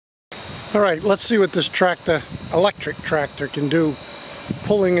Alright, let's see what this tractor, electric tractor, can do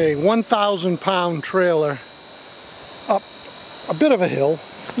pulling a 1,000 pound trailer up a bit of a hill.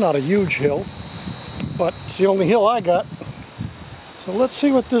 Not a huge hill, but it's the only hill I got. So let's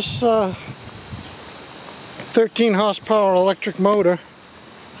see what this 13 horsepower electric motor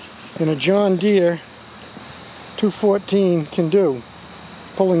in a John Deere 214 can do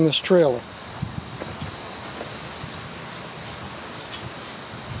pulling this trailer.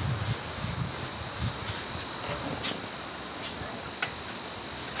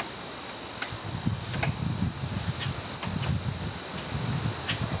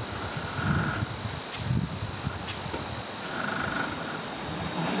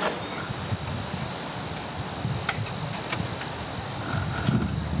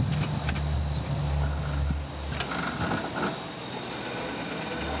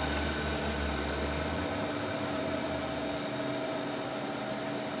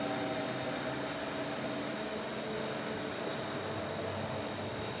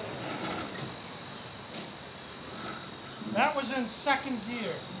 That was in second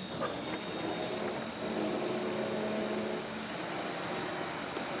gear.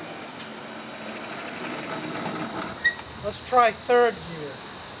 Let's try third gear.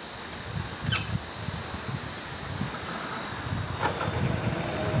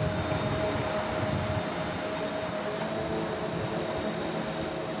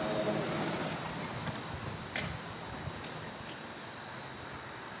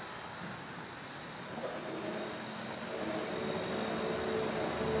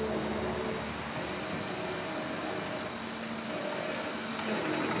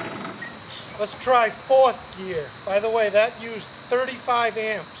 Let's try fourth gear. By the way, that used 35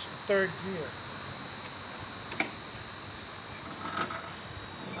 amps in third gear.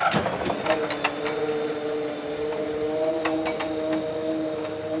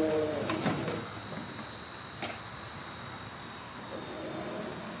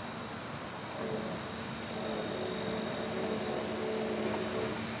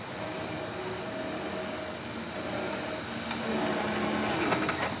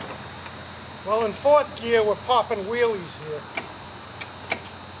 Well, in fourth gear, we're popping wheelies here.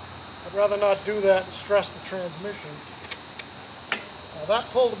 I'd rather not do that and stress the transmission. That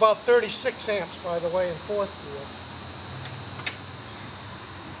pulled about 36 amps, by the way, in fourth gear.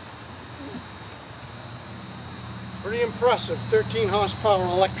 Pretty impressive, 13 horsepower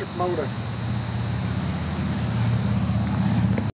electric motor.